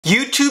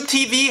YouTube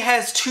TV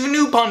has 2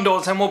 new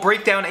bundles, and we'll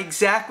break down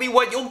exactly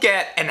what you'll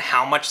get and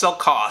how much they'll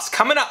cost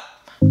coming up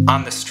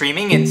on the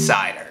Streaming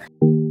Insider.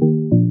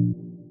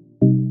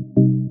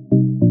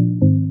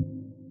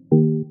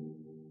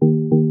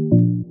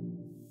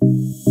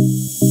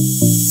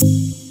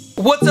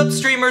 What's up,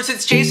 streamers?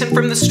 It's Jason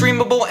from The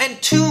Streamable,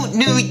 and 2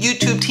 new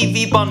YouTube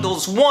TV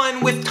bundles,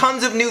 one with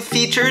tons of new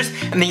features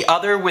and the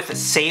other with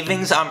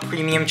savings on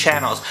premium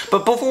channels.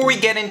 But before we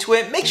get into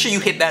it, make sure you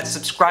hit that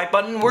subscribe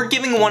button. We're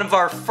giving one of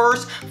our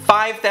first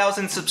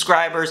 5,000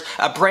 subscribers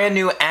a brand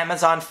new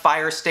Amazon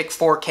Fire Stick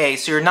 4K,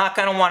 so you're not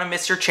going to want to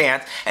miss your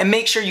chance. And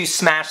make sure you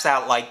smash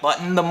that like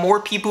button. The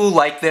more people who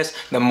like this,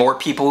 the more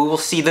people who will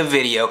see the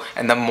video,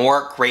 and the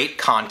more great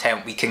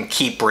content we can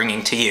keep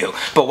bringing to you.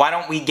 But why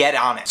don't we get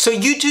on it? So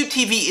YouTube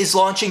TV is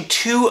launching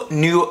 2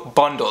 new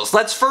bundles.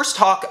 Let's first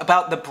talk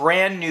about the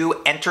brand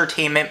new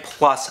Entertainment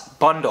Plus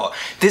bundle.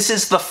 This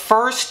is the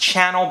first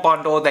channel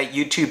bundle that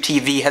YouTube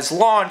TV has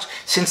launched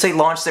since they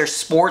launched their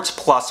Sports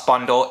Plus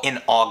bundle in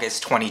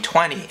August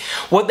 2020.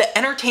 What the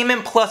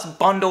Entertainment Plus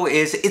bundle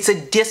is, it's a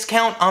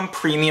discount on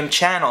premium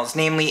channels,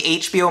 namely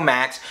HBO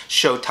Max,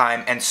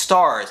 Showtime, and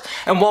Starz.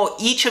 And while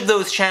each of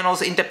those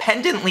channels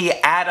independently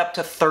add up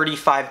to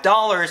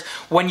 $35,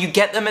 when you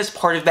get them as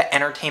part of the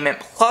Entertainment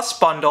Plus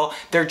bundle,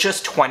 they're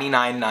just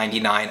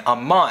 $29.99 a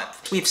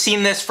month. We've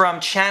seen this from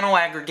channel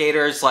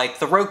aggregators like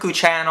the Roku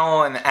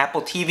channel and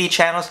Apple TV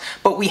channels,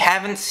 but we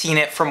haven't seen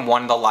it from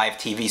one of the live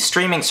TV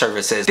streaming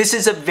services. This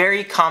is a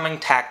very common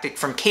tactic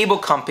from cable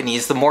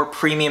companies. The more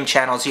premium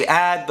channels you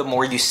add, the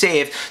more you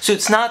save, so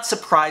it's not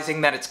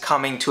surprising that it's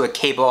coming to a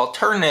cable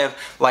alternative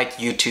like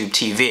YouTube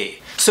TV.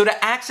 So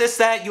to access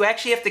that, you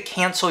actually have to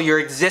cancel your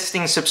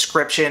existing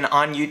subscription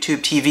on YouTube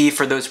TV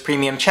for those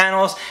premium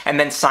channels and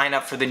then sign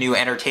up for the new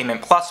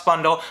Entertainment Plus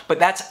bundle, but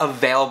that's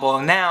available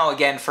now,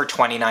 again, for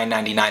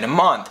 $29.99 a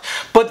month.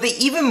 But the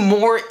even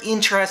more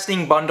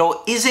interesting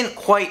bundle isn't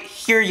quite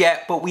here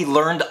yet, but we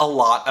learned a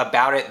lot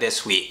about it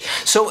this week.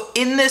 So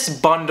in this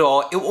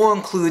bundle, it will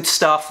include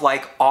stuff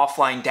like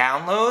offline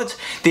downloads,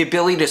 the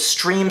ability to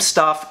stream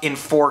stuff in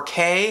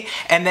 4K,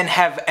 and then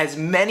have as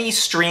many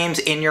streams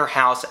in your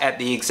house at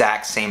the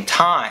exact same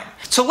time.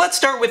 So let's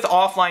start with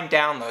offline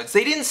downloads.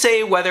 They didn't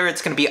say whether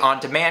it's going to be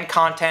on-demand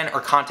content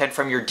or content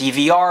from your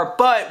DVR,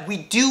 but we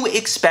do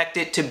expect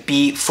it to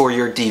be for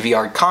your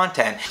DVR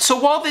content. So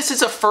while this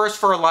is a first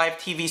for a live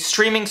TV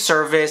streaming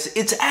service,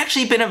 it's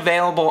actually been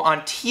available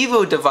on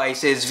TiVo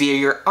devices via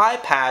your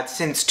iPad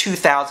since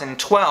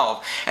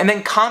 2012. And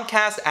then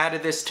Comcast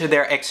added this to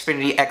their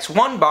Xfinity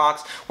X1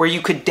 box, where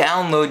you could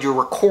download your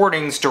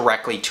recordings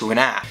directly to an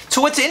app.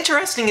 So what's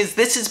interesting is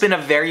this has been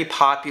a very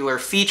popular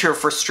feature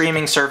for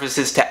streaming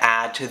services to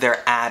add to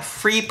their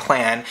ad-free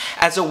plan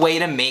as a way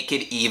to make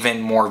it even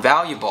more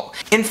valuable.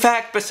 In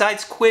fact,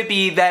 besides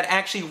Quibi that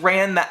actually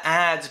ran the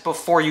ads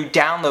before you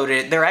downloaded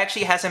it, there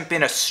actually hasn't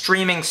been a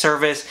streaming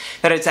service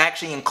that has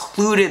actually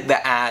included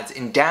the ads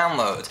in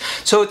downloads.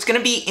 So it's going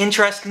to be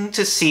interesting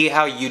to see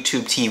how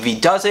YouTube TV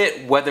does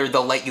it, whether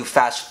they'll let you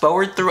fast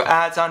forward through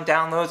ads on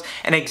downloads,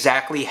 and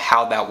exactly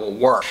how that will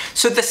work.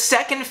 So the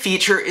second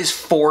feature is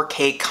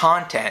 4K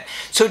content.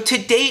 So to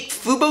date,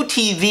 Fubo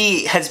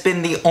TV has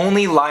been the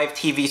only live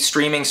TV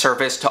streaming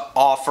service to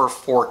offer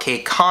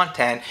 4K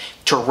content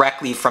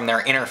directly from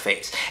their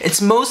interface.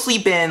 It's mostly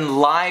been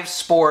live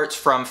sports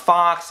from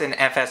Fox and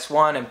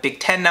FS1 and Big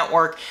Ten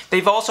Network.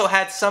 They've also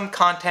had some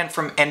content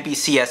from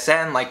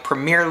NBCSN like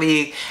Premier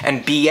League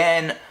and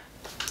BN.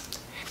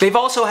 They've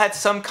also had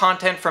some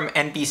content from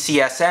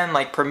NBCSN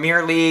like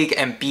Premier League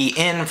and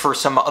BN for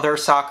some other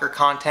soccer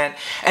content.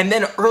 And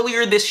then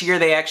earlier this year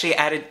they actually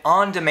added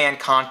on-demand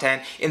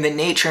content in the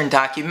nature and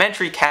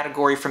documentary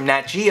category from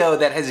Nat Geo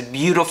that has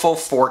beautiful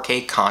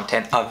 4K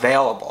content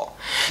available.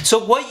 So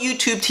what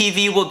YouTube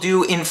TV will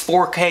do in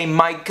 4K,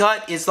 my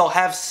gut is they'll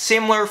have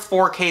similar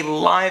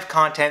 4K live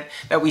content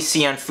that we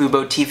see on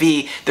Fubo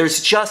TV. There's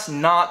just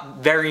not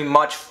very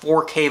much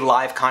 4K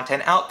live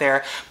content out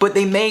there, but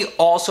they may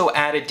also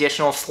add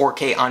additional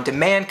 4K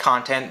on-demand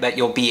content that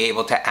you'll be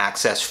able to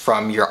access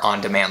from your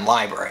on-demand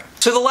library.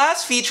 So the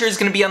last feature is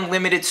going to be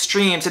unlimited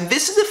streams, and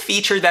this is a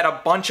feature that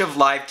a bunch of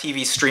live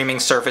TV streaming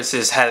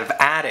services have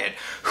added.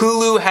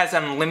 Hulu has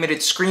an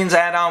unlimited screens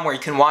add-on where you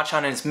can watch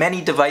on as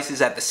many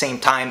devices at the same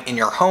time in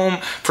your home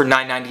for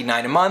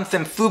 $9.99 a month,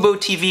 and Fubo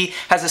TV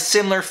has a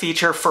similar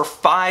feature for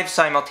 5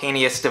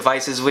 simultaneous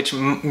devices, which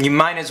you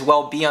might as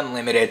well be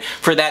unlimited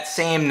for that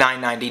same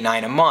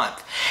 $9.99 a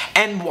month.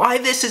 And why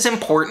this is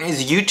important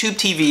is YouTube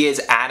TV is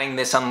adding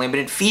this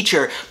unlimited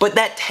feature, but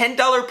that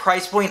 $10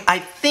 price point, I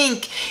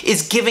think,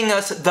 is giving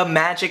us the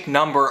magic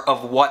number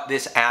of what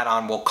this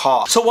add-on will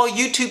cost. So while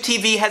YouTube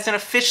TV hasn't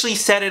officially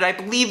said it, I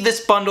believe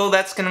this bundle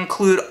that's going to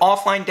include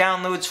offline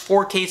downloads,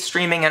 4K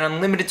streaming, and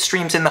unlimited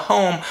streams in the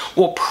home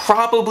will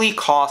probably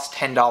cost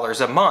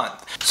 $10 a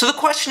month. So the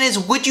question is,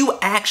 would you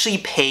actually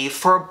pay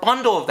for a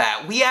bundle of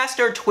that? We asked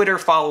our Twitter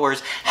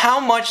followers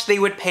how much they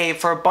would pay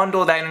for a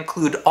bundle that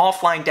include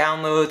offline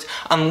downloads,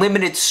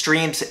 unlimited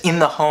streams in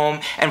the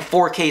home, and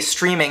 4K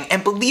streaming,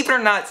 and believe it or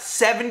not,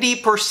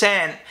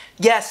 70%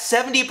 Yes,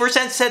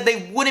 70% said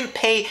they wouldn't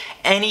pay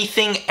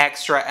anything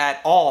extra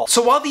at all.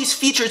 So while these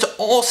features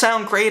all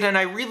sound great and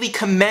I really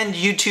commend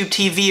YouTube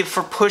TV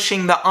for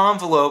pushing the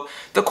envelope,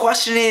 the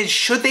question is,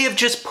 should they have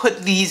just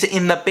put these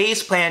in the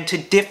base plan to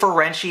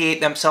differentiate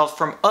themselves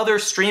from other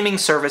streaming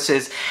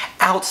services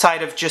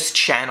outside of just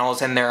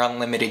channels and their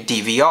unlimited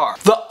DVR?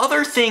 The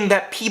other thing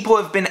that people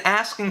have been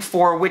asking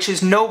for, which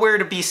is nowhere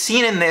to be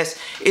seen in this,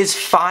 is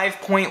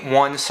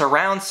 5.1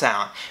 surround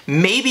sound.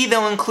 Maybe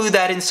they'll include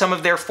that in some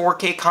of their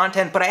 4K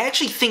content, but I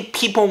actually think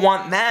people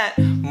want that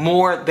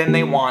more than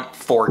they want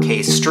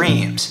 4K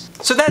streams.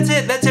 So that's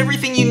it. That's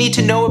everything you need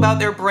to know about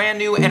their brand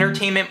new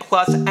Entertainment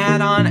Plus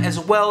add-on, as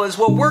well as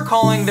what we're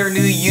calling their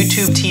new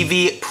YouTube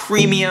TV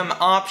Premium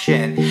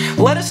option.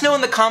 Let us know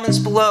in the comments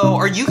below,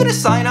 are you going to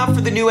sign up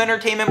for the new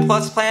Entertainment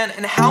Plus plan,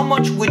 and how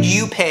much would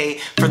you pay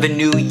for the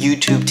new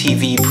YouTube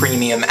TV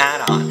Premium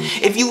add-on?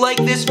 If you like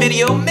this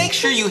video, make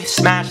sure you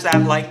smash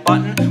that like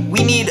button.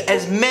 We need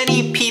as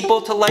many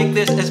people to like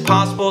this as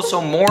possible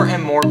so more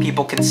and more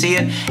people can see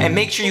it, and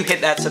make sure you hit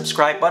that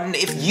subscribe button.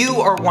 If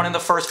you are one of the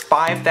first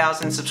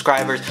 5,000 subscribers,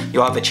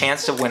 you'll have a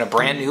chance to win a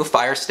brand new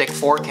Fire Stick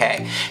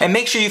 4K. And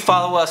make sure you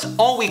follow us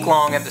all week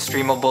long at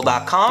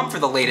thestreamable.com for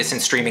the latest in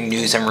streaming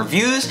news and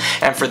reviews.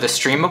 And for The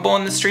Streamable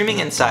and The Streaming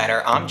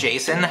Insider, I'm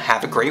Jason.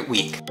 Have a great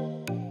week.